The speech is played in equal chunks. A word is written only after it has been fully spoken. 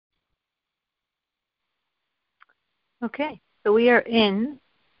Okay, so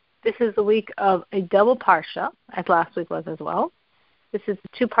this is the week of a double parsha, as last week was as well. This is the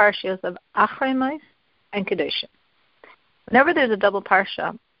two parshas of Acharei and Kedoshim. Whenever there's a double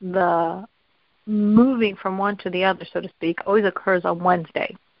parsha, the moving from one to the other, so to speak, always occurs on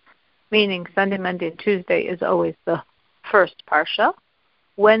Wednesday, meaning Sunday, Monday, and Tuesday is always the first parsha.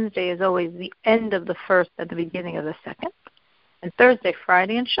 Wednesday is always the end of the first and the beginning of the second. And Thursday,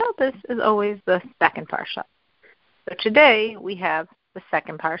 Friday, and Shabbat is always the second parsha. So today we have the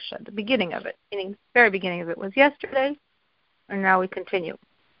second parsha, the beginning of it, meaning the very beginning of it was yesterday, and now we continue.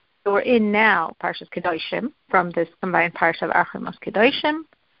 So we're in now Parshas Kedoshim from this combined parsha of Acharei Kedoshim.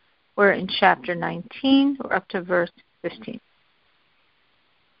 We're in chapter 19. We're up to verse 15.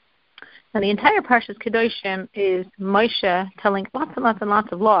 Now the entire Parshas Kedoshim is Moshe telling lots and lots and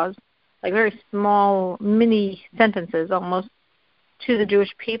lots of laws, like very small mini sentences almost, to the Jewish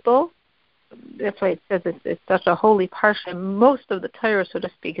people. That's why it says it's such a holy parsha. Most of the Torah, so to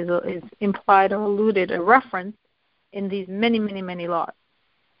speak, is implied or alluded, a reference in these many, many, many laws.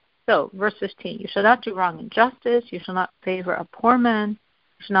 So, verse 15, you shall not do wrong and injustice, you shall not favor a poor man,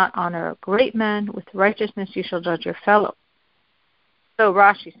 you shall not honor a great man, with righteousness you shall judge your fellow. So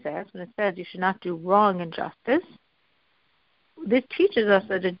Rashi says, when it says you should not do wrong and injustice, this teaches us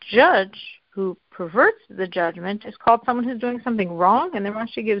that a judge who perverts the judgment is called someone who's doing something wrong, and then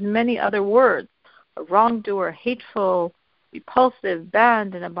Rashi gives many other words: a wrongdoer, hateful, repulsive,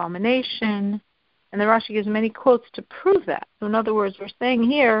 banned, an abomination, and then Rashi gives many quotes to prove that. So in other words, we're saying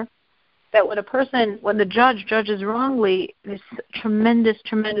here that when the judge judges wrongly, this tremendous,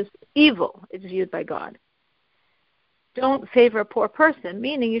 tremendous evil is viewed by God. Don't favor a poor person,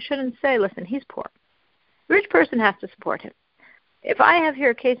 meaning you shouldn't say, listen, he's poor. The rich person has to support him. If I have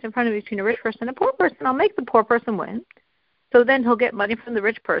here a case in front of me between a rich person and a poor person, I'll make the poor person win. So then he'll get money from the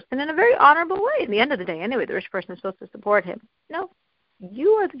rich person in a very honorable way. At the end of the day, anyway, the rich person is supposed to support him. No, you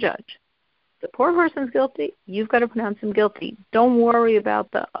are the judge. The poor person's guilty. You've got to pronounce him guilty. Don't worry about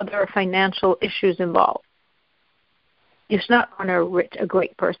the other financial issues involved. You should not honor a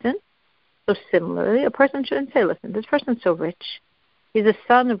great person. So similarly, a person shouldn't say, listen, this person's so rich. He's a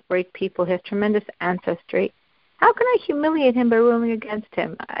son of great people. He has tremendous ancestry. How can I humiliate him by ruling against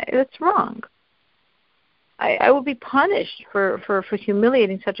him? That's wrong. I will be punished for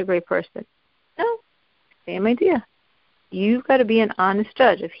humiliating such a great person. No, same idea. You've got to be an honest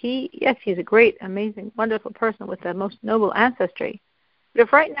judge. Yes, he's a great, amazing, wonderful person with the most noble ancestry. But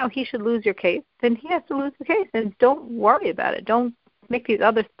if right now he should lose your case, then he has to lose the case. And don't worry about it. Don't make these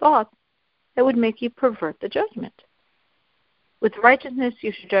other thoughts that would make you pervert the judgment. With righteousness,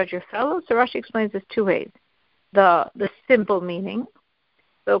 you should judge your fellow. So Rashi explains this two ways. The simple meaning.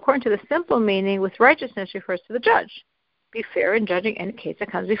 So according to the simple meaning, with righteousness refers to the judge. Be fair in judging any case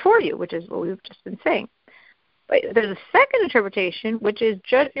that comes before you, which is what we've just been saying. But there's a second interpretation, which is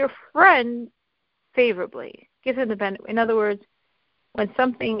judge your friend favorably. Give him the benefit. In other words, when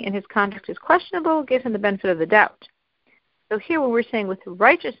something in his conduct is questionable, give him the benefit of the doubt. So here when we're saying with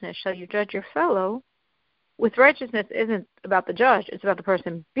righteousness shall you judge your fellow, with righteousness isn't about the judge, it's about the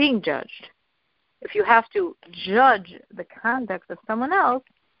person being judged. If you have to judge the conduct of someone else,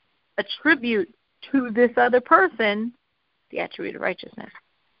 attribute to this other person the attribute of righteousness.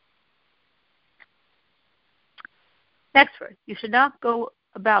 Next verse, you should not go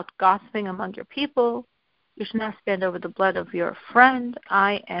about gossiping among your people. You should not stand over the blood of your friend.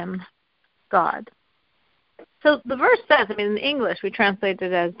 I am God. So the verse says, in English we translate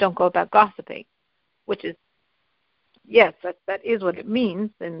it as don't go about gossiping, which is, yes, that is what it means,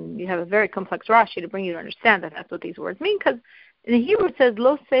 and you have a very complex Rashi to bring you to understand that that's what these words mean, because in the Hebrew it says,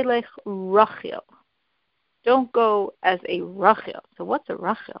 lo selech rachil. Don't go as a rachil. So what's a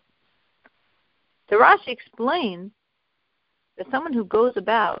rachil? The Rashi explains that someone who goes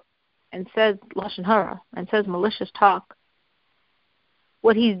about and says lashon hara, and says malicious talk,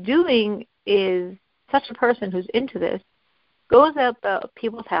 what he's doing is such a person who's into this goes out to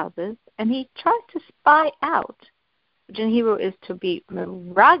people's houses and he tries to spy out, which in Hebrew is to be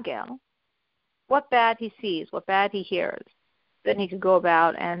meragel, what bad he sees, what bad he hears. Then he could go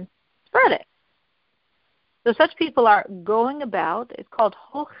about and spread it. So such people are going about, it's called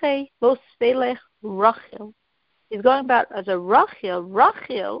hoche lo selech rachil. He's going about as a rachil.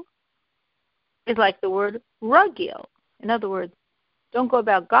 Rachil is like the word ragil. In other words, don't go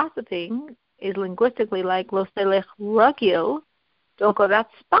about gossiping is linguistically like lo selech ragil, don't go about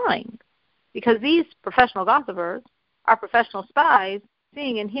spying. Because these professional gossipers are professional spies,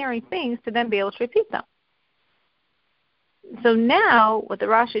 seeing and hearing things to then be able to repeat them. So now what the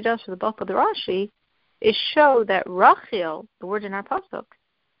Rashi does for the bulk of the Rashi is show that rachil, the word in our pasuk,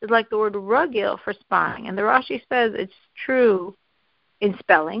 is like the word rugil for spying. And the Rashi says it's true in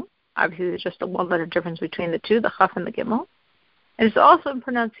spelling. Obviously, there's just a one-letter difference between the two, the chaf and the gimel. And it's also in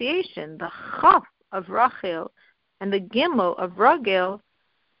pronunciation. The chaf of Rachel and the gimel of rugil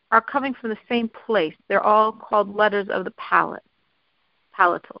are coming from the same place. They're all called letters of the palatal.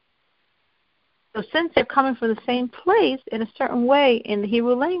 So since they're coming from the same place, in a certain way in the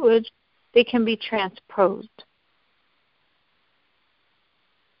Hebrew language, they can be transposed.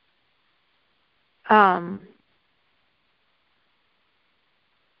 As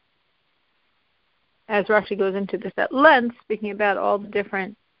Rashi goes into this at length, speaking about all the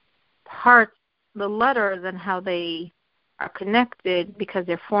different parts, the letters, and how they are connected because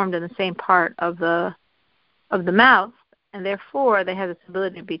they're formed in the same part of the mouth, and therefore they have this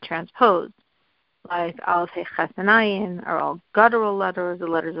ability to be transposed. Like Aleph, He, Ches, and Ayin are all guttural letters, the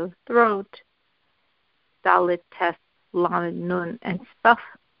letters of the throat. Dalit, Tes, Lamed, Nun, and Saf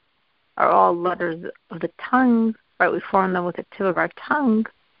are all letters of the tongue. Right, we form them with the tip of our tongue.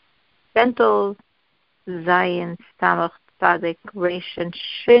 Dentals, Zayin, Samach, Tzadik, Resh, and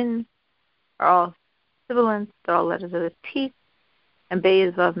Shin are all sibilants. They're all letters of the teeth. And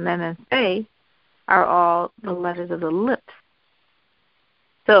Beis, Vav, Mem, and Pei are all the letters of the lips.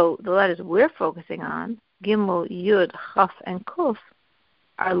 So the letters we're focusing on, Gimel, Yud, Chaf, and Kuf,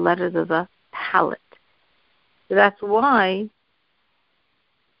 are letters of the palate. So that's why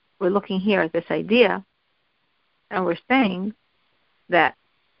we're looking here at this idea, and we're saying that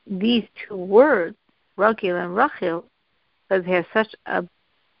these two words, Rugil and Rachel, because they have such a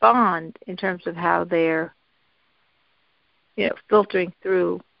bond in terms of how they're, filtering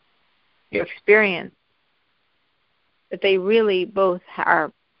through your experience, that they really both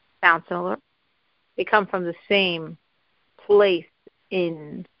sound similar. They come from the same place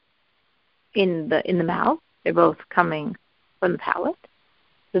in the mouth. They're both coming from the palate,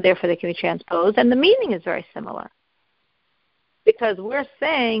 so therefore they can be transposed, and the meaning is very similar. Because we're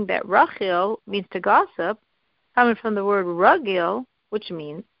saying that Rachel means to gossip, coming from the word Rugil, which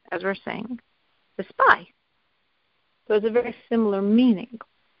means, as we're saying, to spy. So it's a very similar meaning.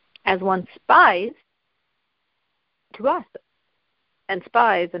 As one spies, to gossip, and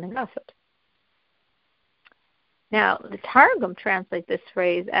spies and gossips. Now, the Targum translates this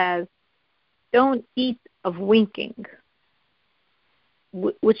phrase as, don't eat of winking,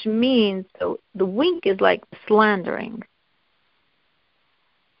 which means, so the wink is like slandering.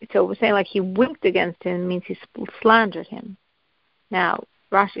 So we're saying like he winked against him means he slandered him. Now,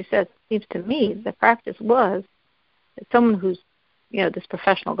 Rashi says, it seems to me the practice was that someone who's, this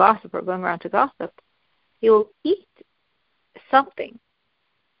professional gossiper going around to gossip, he will eat something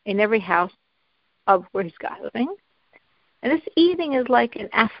in every house of where he's gossiping. And this eating is like an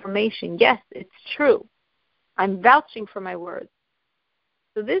affirmation. Yes, it's true. I'm vouching for my words.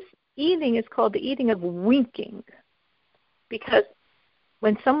 So this eating is called the eating of winking, because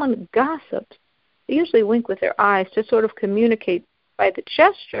when someone gossips, they usually wink with their eyes to sort of communicate by the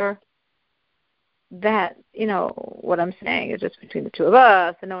gesture that, what I'm saying is just between the two of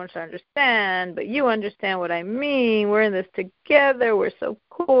us and no one should understand, but you understand what I mean. We're in this together. We're so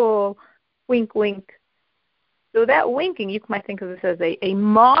cool. Wink, wink. So that winking, you might think of this as a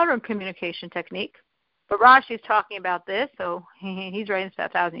modern communication technique, but Rashi's talking about this, so he's writing this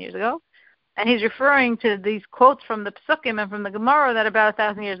about 1,000 years ago, and he's referring to these quotes from the Psukim and from the Gemara that are about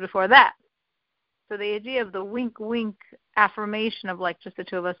 1,000 years before that. So the idea of the wink, wink affirmation of like just the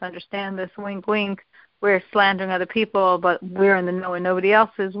two of us understand this, wink, wink, we're slandering other people, but we're in the know and nobody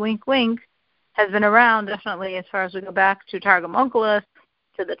else is, wink, wink, has been around definitely as far as we go back to Targum Onkelos,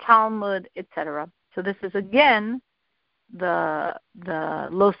 to the Talmud, etc. So this is again the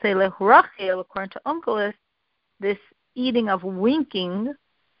lo selech rachel, according to Onkelos, this eating of winking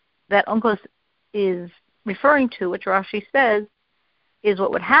that Onkelos is referring to, which Rashi says is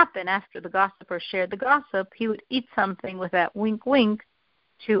what would happen after the gossiper shared the gossip. He would eat something with that wink, wink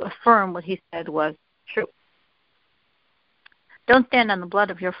to affirm what he said was true. Don't stand on the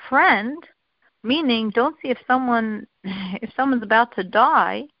blood of your friend, meaning don't see if someone's about to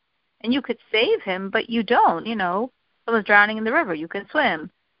die and you could save him, but you don't. Someone's drowning in the river. You can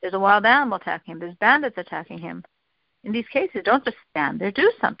swim. There's a wild animal attacking him. There's bandits attacking him. In these cases, don't just stand there.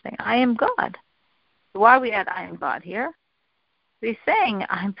 Do something. I am God. So why we add I am God here? He's saying,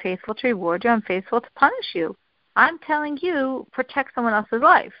 I'm faithful to reward you. I'm faithful to punish you. I'm telling you, protect someone else's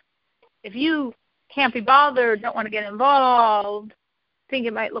life. If you can't be bothered, don't want to get involved, think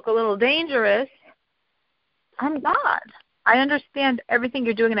it might look a little dangerous, I'm God. I understand everything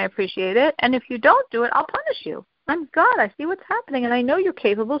you're doing and I appreciate it. And if you don't do it, I'll punish you. I'm God. I see what's happening and I know you're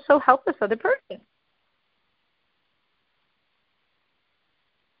capable, so help this other person.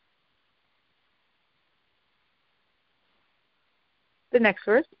 The next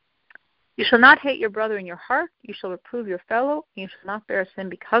verse. You shall not hate your brother in your heart. You shall reprove your fellow. And you shall not bear a sin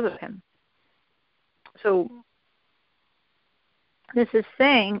because of him. So this is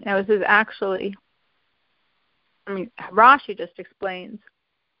saying, now this is actually, Rashi just explains,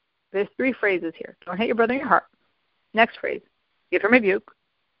 there's 3 phrases here. Don't hate your brother in your heart. Next phrase, give him rebuke.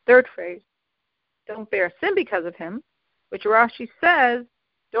 Third phrase, don't bear sin because of him, which Rashi says,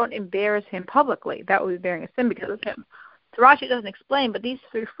 don't embarrass him publicly. That would be bearing a sin because of him. So Rashi doesn't explain, but these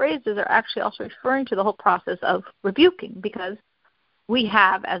 3 phrases are actually also referring to the whole process of rebuking, because we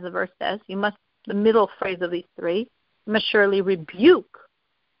have, as the verse says, the middle phrase of these 3, you must surely rebuke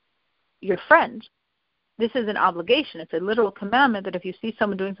your friend. This is an obligation. It's a literal commandment that if you see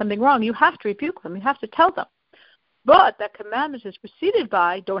someone doing something wrong, you have to rebuke them. You have to tell them. But that commandment is preceded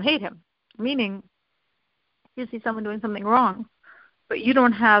by don't hate him, meaning if you see someone doing something wrong, but you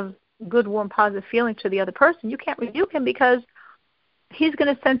don't have good, warm, positive feelings to the other person, you can't rebuke him because he's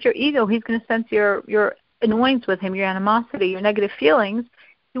going to sense your ego. He's going to sense your annoyance with him, your animosity, your negative feelings.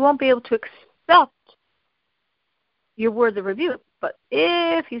 He won't be able to accept your words of rebuke. But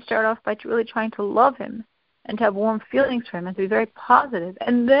if you start off by really trying to love him and to have warm feelings for him and to be very positive,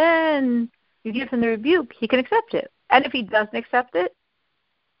 and then you give him the rebuke, he can accept it. And if he doesn't accept it,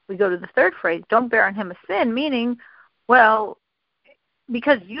 we go to the third phrase, don't bear on him a sin, meaning, well,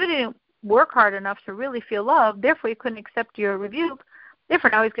 because you didn't work hard enough to really feel love, therefore you couldn't accept your rebuke, therefore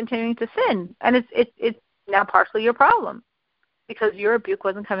now he's continuing to sin. And it's now partially your problem because your rebuke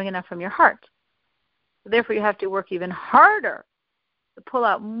wasn't coming enough from your heart. So therefore you have to work even harder to pull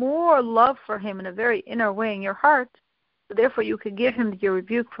out more love for him in a very inner way in your heart. So therefore you could give him your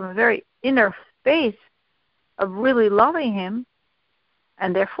rebuke from a very inner space of really loving him,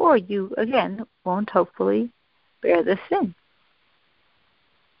 and therefore you, again, won't hopefully bear this sin.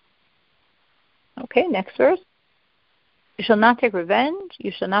 Okay, next verse. You shall not take revenge.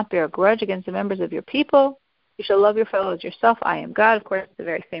 You shall not bear a grudge against the members of your people. You shall love your fellow as yourself. I am God. Of course, it's a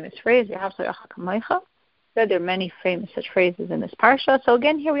very famous phrase. There are many famous such phrases in this parsha. So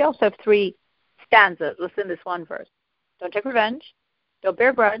again, here we also have 3 stanzas within this one verse. Don't take revenge. Don't bear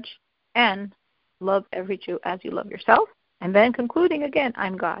a grudge. And love every Jew as you love yourself. And then concluding again,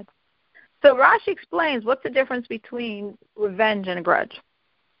 I'm God. So Rashi explains what's the difference between revenge and a grudge.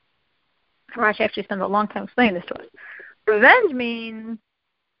 Rashi actually spends a long time explaining this to us. Revenge means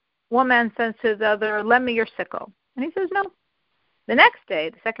one man says to the other, lend me your sickle. And he says, no. The next day,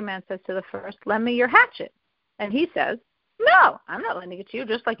 the second man says to the first, lend me your hatchet. And he says, no, I'm not lending it to you,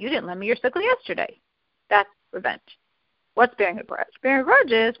 just like you didn't lend me your sickle yesterday. That's revenge. What's bearing a grudge? Bearing a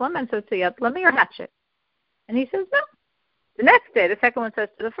grudge is one man says to the other, lend me your hatchet. And he says, no. The next day, the second one says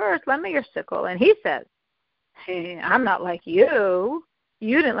to the first, lend me your sickle. And he says, hey, I'm not like you.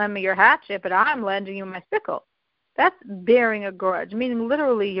 You didn't lend me your hatchet, but I'm lending you my sickle. That's bearing a grudge, meaning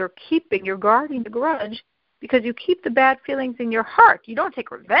literally you're guarding the grudge because you keep the bad feelings in your heart. You don't take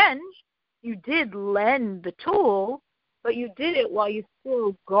revenge. You did lend the tool, but you did it while you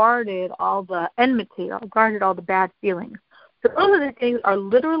still guarded all the enmity, guarded all the bad feelings. So those of the things are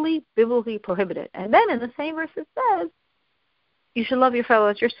literally biblically prohibited. And then in the same verse it says, you should love your fellow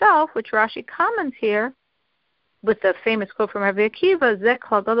as yourself, which Rashi comments here with the famous quote from Rabbi Akiva, Zeh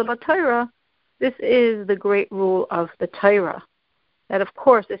kol gadol b'Torah, this is the great rule of the Torah. That, of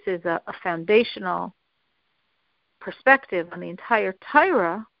course, this is a foundational perspective on the entire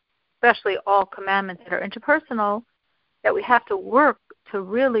Torah, especially all commandments that are interpersonal, that we have to work to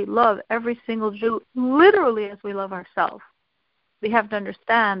really love every single Jew literally as we love ourselves. We have to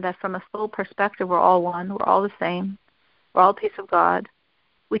understand that from a soul perspective, we're all one, we're all the same, we're all a piece of God.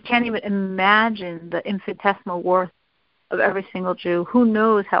 We can't even imagine the infinitesimal worth of every single Jew. Who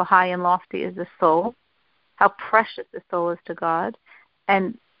knows how high and lofty is the soul, how precious the soul is to God.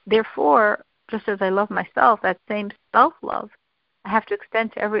 And therefore, just as I love myself, that same self-love, I have to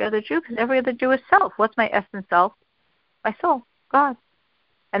extend to every other Jew, because every other Jew is self. What's my essence self? My soul, God.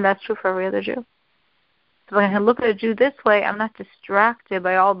 And that's true for every other Jew. So when I look at a Jew this way, I'm not distracted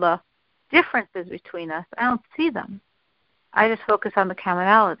by all the differences between us. I don't see them. I just focus on the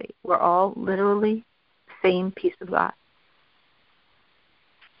commonality. We're all literally the same piece of God.